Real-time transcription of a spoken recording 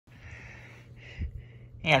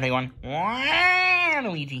Hey everyone,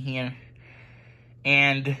 Waluigi here,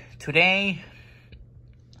 and today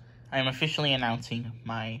I'm officially announcing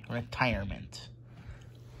my retirement.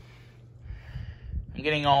 I'm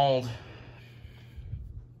getting old,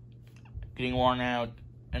 getting worn out,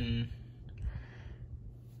 and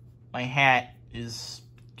my hat is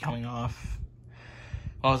coming off.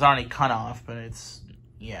 Well, it's already cut off, but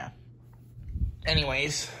yeah.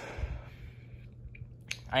 Anyways,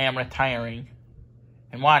 I am retiring.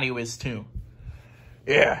 And Wario is too.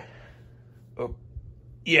 Yeah. Oh,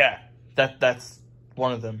 yeah. That's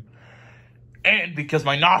one of them. And because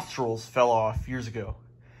my nostrils fell off years ago.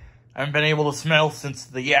 I haven't been able to smell since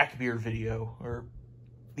the Yak Beard video. Or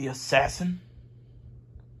the Assassin.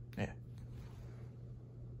 Yeah.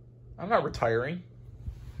 I'm not retiring.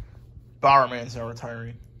 Bowerman's not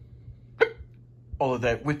retiring. Although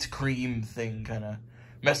that whipped cream thing kind of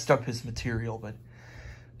messed up his material, but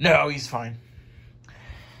no, he's fine.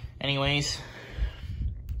 Anyways,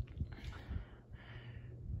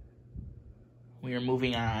 we are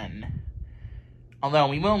moving on. Although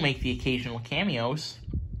we will make the occasional cameos,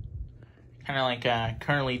 kind of like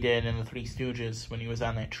Curly did in the Three Stooges when he was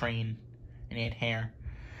on that train and he had hair.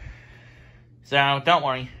 So don't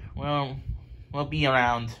worry, we'll be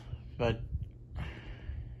around, but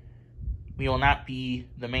we will not be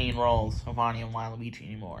the main roles of Wario and Waluigi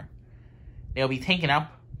anymore. They'll be taken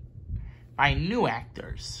up by new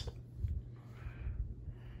actors.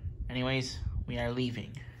 Anyways, we are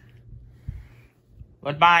leaving.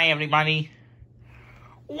 Goodbye, everybody.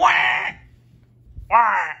 Wah!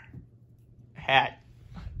 Wah! Hat.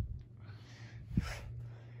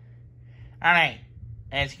 Alright,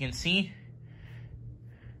 as you can see,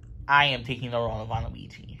 I am taking the role of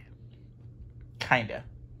Waluigi. Kinda.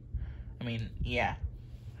 I mean, yeah.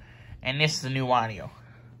 And this is the new Wario.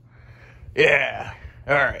 Yeah,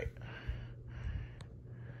 alright.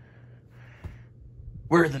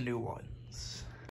 We're the new ones.